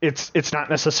it's not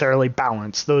necessarily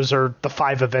balanced. Those are the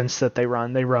 5 events that they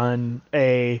run. They run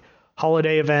a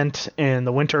holiday event in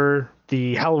the winter,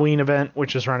 the Halloween event,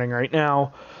 which is running right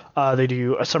now. They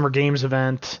do a Summer Games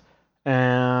event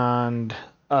and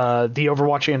the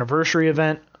Overwatch anniversary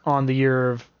event on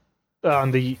the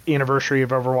anniversary of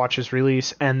Overwatch's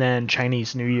release, and then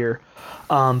Chinese New Year.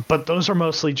 But those are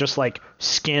mostly just like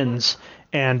skins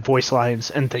and voice lines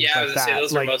and things like that. Yeah, I was going to say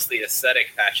those are mostly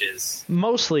aesthetic patches.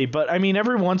 Mostly, but I mean,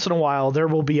 every once in a while there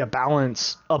will be a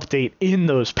balance update in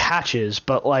those patches,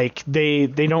 but like they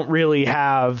don't really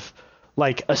have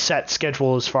like a set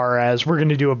schedule as far as we're going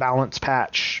to do a balance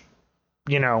patch,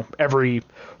 every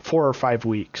 4 or 5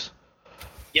 weeks.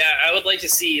 Yeah, I would like to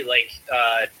see like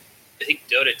I think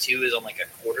Dota 2 is on like a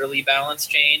quarterly balance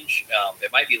change.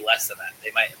 It might be less than that.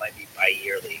 It might be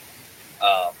bi-yearly.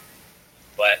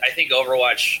 But I think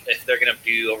Overwatch, if they're going to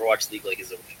do Overwatch League like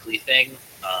as a weekly thing,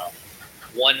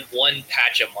 one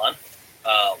patch a month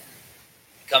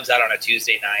comes out on a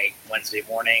Tuesday night, Wednesday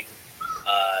morning.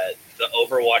 The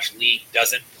Overwatch League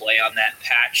doesn't play on that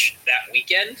patch that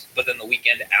weekend, but then the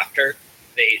weekend after,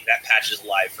 that patch is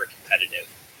live for competitive.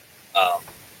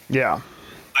 Yeah.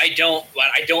 I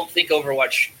don't think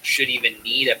Overwatch should even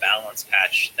need a balance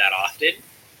patch that often.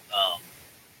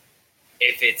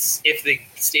 If the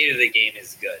state of the game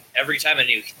is good. Every time a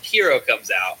new hero comes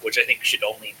out, which I think should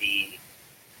only be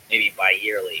maybe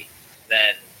bi-yearly,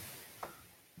 then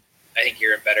I think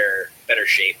you're in better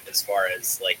shape as far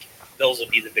as like those will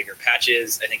be the bigger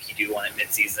patches. I think you do one at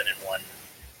mid-season and one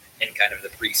in kind of the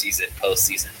preseason,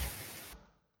 postseason.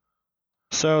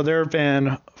 So there have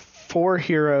been 4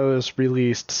 heroes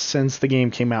released since the game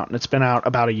came out, and it's been out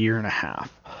about a year and a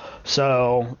half.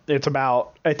 So it's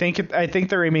about I think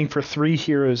they're aiming for 3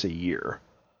 heroes a year.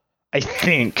 I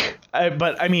think,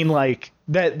 but I mean like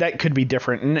that could be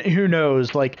different, and who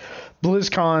knows? Like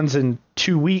BlizzCon's in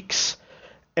 2 weeks,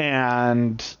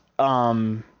 and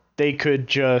they could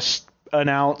just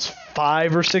announce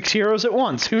 5 or 6 heroes at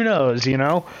once. Who knows? You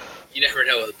never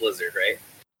know with Blizzard, right?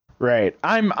 Right.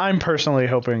 I'm personally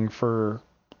hoping for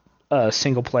a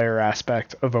single player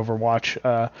aspect of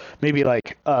Overwatch, maybe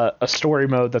like a story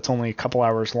mode that's only a couple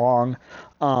hours long.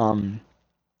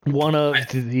 One of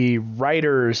the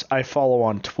writers I follow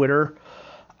on Twitter,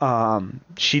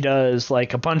 she does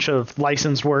like a bunch of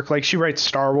licensed work, like she writes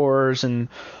Star Wars and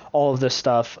all of this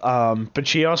stuff, but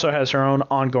she also has her own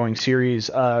ongoing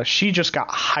series. She just got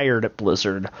hired at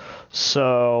Blizzard,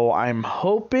 so I'm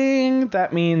hoping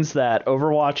that means that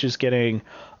Overwatch is getting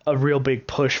a real big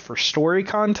push for story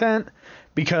content,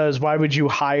 because why would you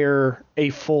hire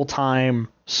a full-time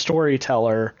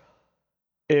storyteller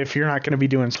if you're not going to be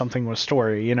doing something with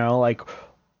story? Like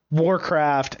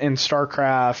Warcraft and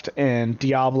StarCraft and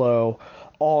Diablo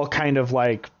all kind of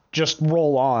like just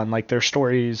roll on, like their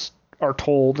stories are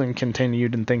told and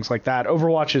continued and things like that.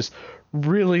 Overwatch is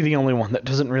really the only one that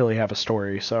doesn't really have a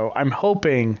story, so I'm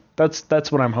hoping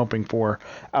that's what I'm hoping for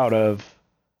out of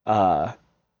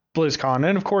BlizzCon,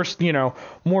 and of course,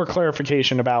 more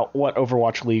clarification about what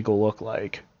Overwatch League will look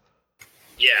like.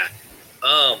 Yeah.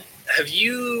 Have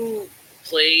you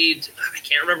played? I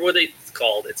can't remember what it's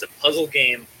called. It's a puzzle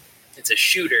game. It's a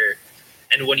shooter,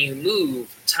 and when you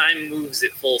move, time moves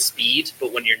at full speed.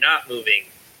 But when you're not moving,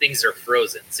 things are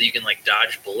frozen, so you can like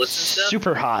dodge bullets and stuff.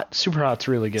 Super Hot's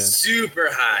really good. Super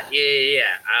Hot.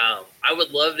 Yeah. I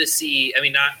would love to see. I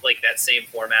mean, not like that same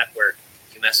format where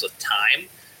you mess with time.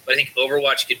 But I think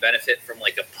Overwatch could benefit from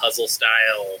like a puzzle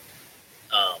style,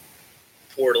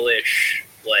 Portal-ish,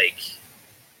 like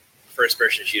first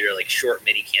person shooter, like short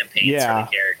mini campaigns for the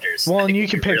characters. Well, and you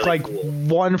could pick really like cool.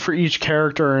 one for each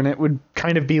character, and it would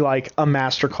kind of be like a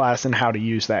masterclass in how to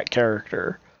use that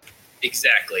character.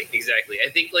 Exactly. I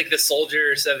think like the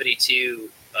Soldier 72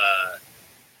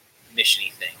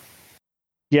 mission-y thing.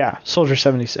 Yeah, Soldier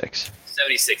 76.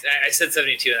 76. I said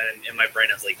 72, and in my brain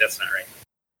I was like, that's not right.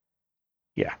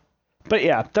 Yeah. But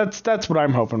yeah, that's what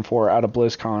I'm hoping for out of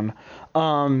BlizzCon.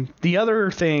 The other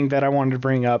thing that I wanted to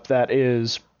bring up that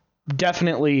is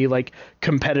definitely like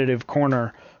competitive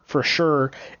corner for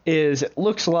sure is it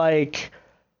looks like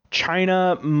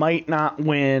China might not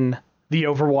win the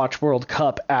Overwatch World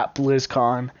Cup at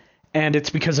BlizzCon, and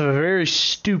it's because of a very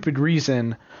stupid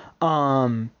reason.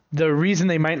 The reason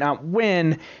they might not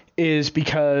win is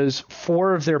because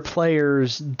 4 of their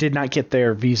players did not get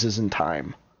their visas in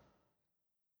time.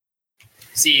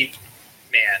 See,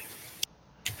 man,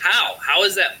 how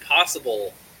is that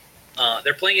possible?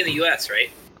 They're playing in the U.S., right?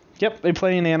 Yep, they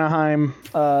play in Anaheim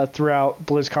throughout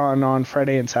BlizzCon on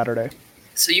Friday and Saturday.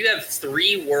 So you have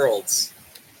 3 worlds.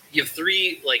 You have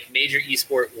 3 like major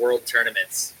esport world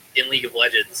tournaments in League of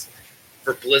Legends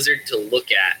for Blizzard to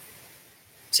look at,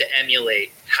 to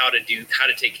emulate how to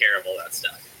take care of all that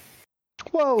stuff.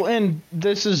 Well, and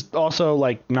this is also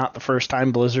like not the first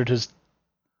time Blizzard has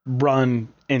run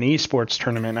an esports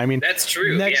tournament. I mean, that's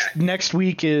true. Next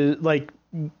week is like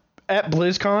at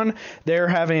BlizzCon, they're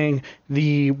having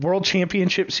the World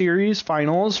Championship Series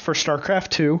finals for StarCraft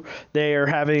 2. They are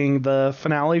having the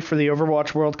finale for the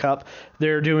Overwatch World Cup.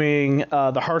 They're doing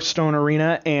the Hearthstone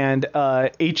Arena, and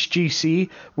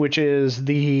HGC, which is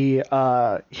the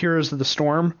Heroes of the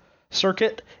Storm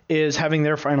circuit, is having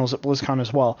their finals at BlizzCon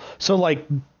as well. So like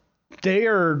they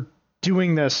are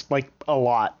doing this like a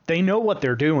lot. They know what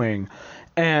they're doing,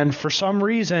 and for some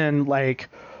reason, like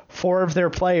 4 of their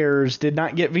players did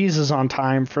not get visas on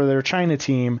time for their China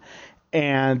team,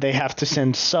 and they have to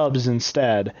send subs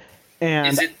instead.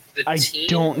 And is it the I team,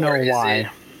 don't know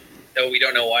why. We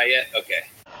don't know why yet? Okay.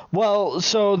 Well,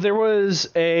 so there was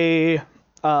a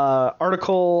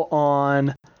article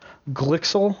on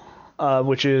Glixel,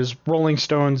 which is Rolling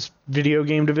Stone's video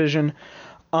game division,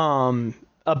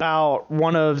 about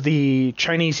one of the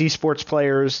Chinese esports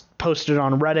players posted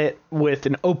on Reddit with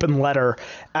an open letter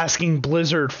asking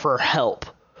Blizzard for help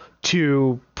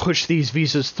to push these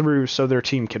visas through so their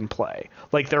team can play,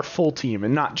 like their full team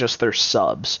and not just their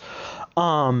subs.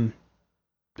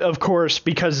 Of course,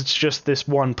 because it's just this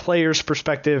one player's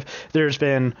perspective, there's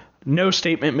been no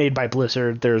statement made by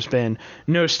Blizzard. There's been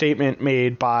no statement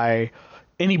made by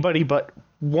anybody but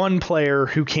one player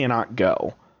who cannot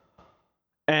go.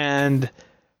 And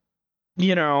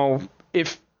you know,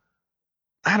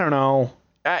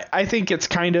 I think it's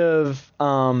kind of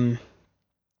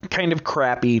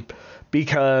crappy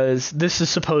because this is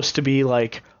supposed to be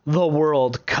like the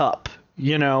World Cup,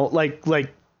 you know,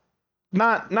 like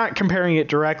not comparing it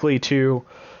directly to,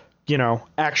 you know,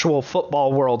 actual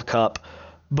football World Cup,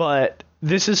 but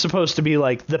this is supposed to be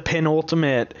like the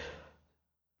penultimate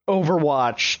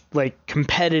Overwatch like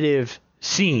competitive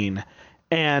scene.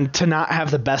 And to not have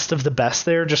the best of the best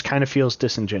there just kind of feels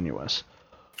disingenuous.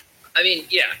 I mean,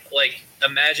 yeah, like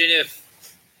imagine if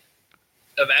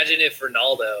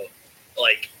Ronaldo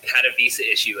like had a visa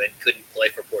issue and couldn't play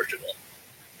for Portugal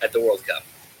at the World Cup.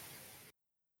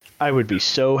 I would be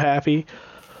so happy.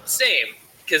 Same,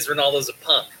 because Ronaldo's a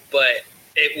punk, but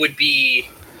it would be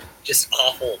just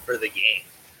awful for the game.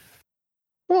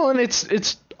 Well, and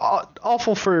it's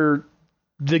awful for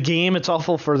the game, it's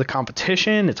awful for the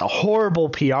competition, it's a horrible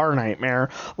PR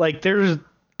nightmare. Like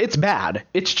it's bad.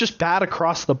 It's just bad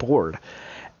across the board.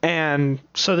 And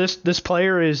so this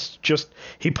player is just,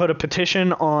 he put a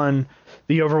petition on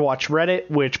the Overwatch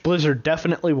Reddit, which Blizzard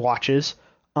definitely watches.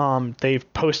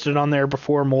 They've posted on there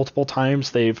before multiple times.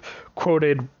 They've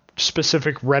quoted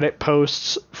specific Reddit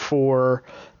posts for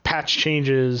patch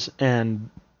changes and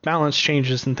balance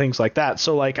changes and things like that.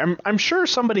 So like I'm sure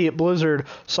somebody at Blizzard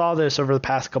saw this over the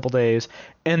past couple days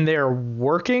and they're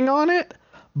working on it,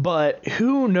 but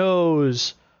who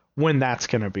knows when that's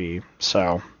going to be.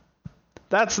 So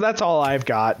that's all I've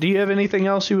got. Do you have anything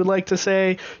else you would like to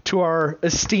say to our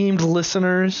esteemed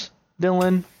listeners,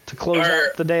 Dylan, to close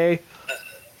out the day?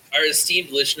 Our esteemed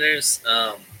listeners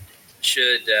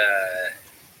should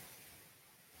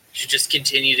just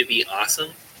continue to be awesome.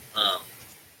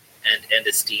 And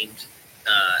esteemed,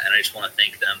 and I just want to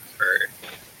thank them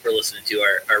for listening to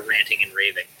our ranting and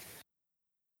raving.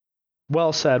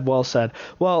 Well said, well said.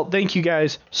 Well, thank you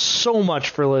guys so much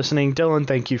for listening. Dylan,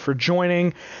 thank you for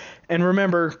joining. And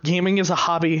remember, gaming is a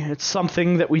hobby. It's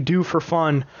something that we do for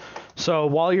fun. So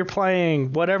while you're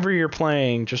playing, whatever you're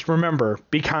playing, just remember,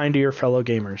 be kind to your fellow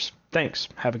gamers. Thanks.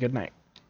 Have a good night.